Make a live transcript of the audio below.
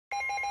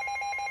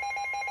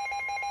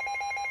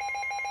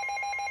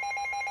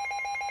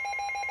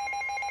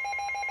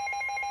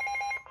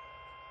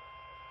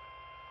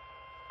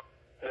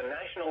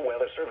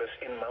Service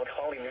in Mount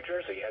Holly, New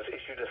Jersey has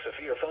issued a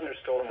severe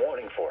thunderstorm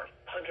warning for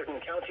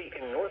Hunterdon County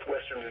in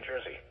northwestern New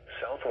Jersey,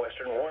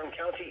 southwestern Warren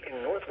County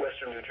in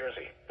northwestern New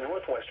Jersey,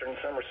 northwestern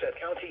Somerset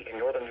County in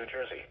northern New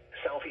Jersey,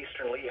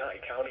 southeastern Lehigh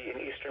County in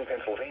eastern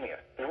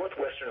Pennsylvania,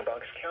 northwestern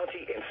Bucks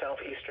County in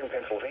southeastern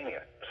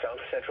Pennsylvania,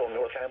 south central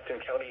Northampton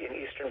County in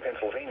eastern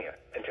Pennsylvania,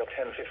 until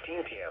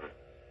 10:15 p.m.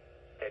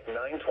 At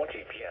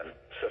 9:20 p.m.,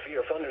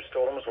 severe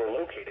thunderstorms were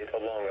located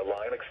along a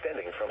line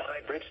extending from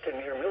High Bridge to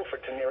near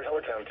Milford to near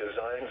Hellertown to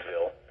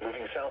Zionsville,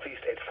 moving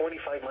southeast at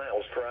 45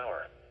 miles per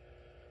hour.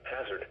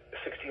 Hazard,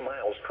 60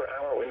 miles per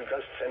hour wind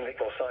gusts and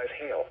nickel-size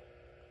hail.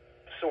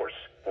 Source,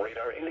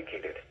 radar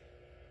indicated.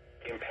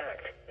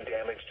 Impact,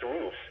 damage to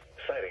roofs,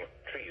 siding,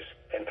 trees,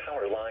 and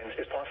power lines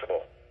is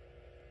possible.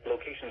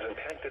 Locations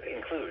impacted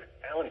include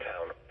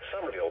Allentown,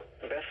 Somerville,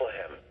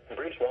 Bethlehem,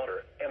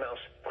 Bridgewater,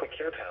 Emmaus,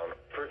 Quakertown,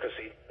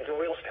 Percy,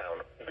 Doylestown,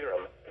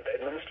 Byram,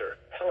 Bedminster,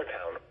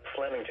 Hellertown,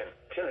 Flemington,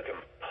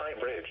 Tinicum, High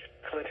Bridge,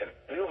 Clinton,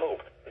 New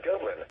Hope,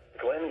 Dublin,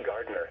 Glen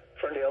Gardner,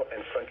 Ferndale,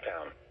 and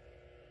Fronttown.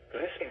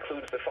 This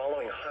includes the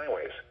following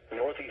highways: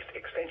 northeast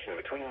extension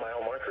between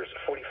mile markers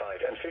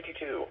 45 and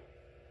 52.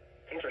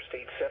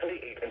 Interstate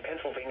 78 in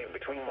Pennsylvania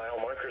between mile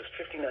markers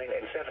 59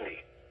 and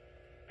 70.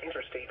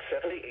 Interstate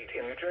 78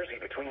 in New Jersey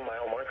between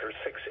mile markers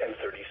 6 and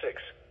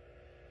 36.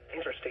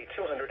 Interstate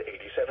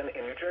 287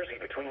 in New Jersey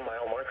between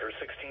mile markers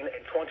 16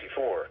 and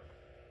 24.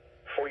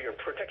 For your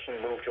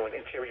protection, move to an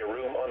interior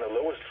room on the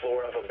lowest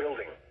floor of a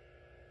building.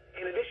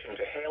 In addition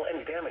to hail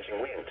and damaging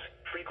winds,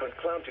 frequent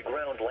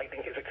cloud-to-ground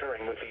lightning is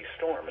occurring with these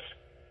storms.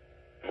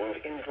 Move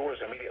indoors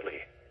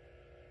immediately.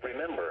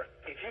 Remember,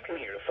 if you can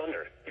hear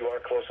thunder, you are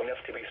close enough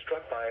to be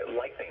struck by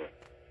lightning.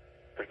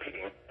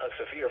 Repeating, a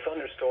severe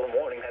thunderstorm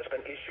warning has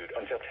been issued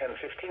until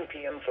 10:15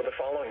 p.m. for the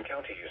following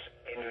counties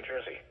in New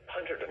Jersey: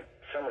 Hunterdon,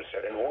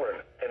 Somerset, and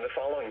Warren, and the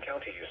following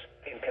counties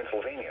in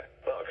Pennsylvania: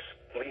 Bucks,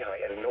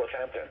 Lehigh, and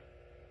Northampton.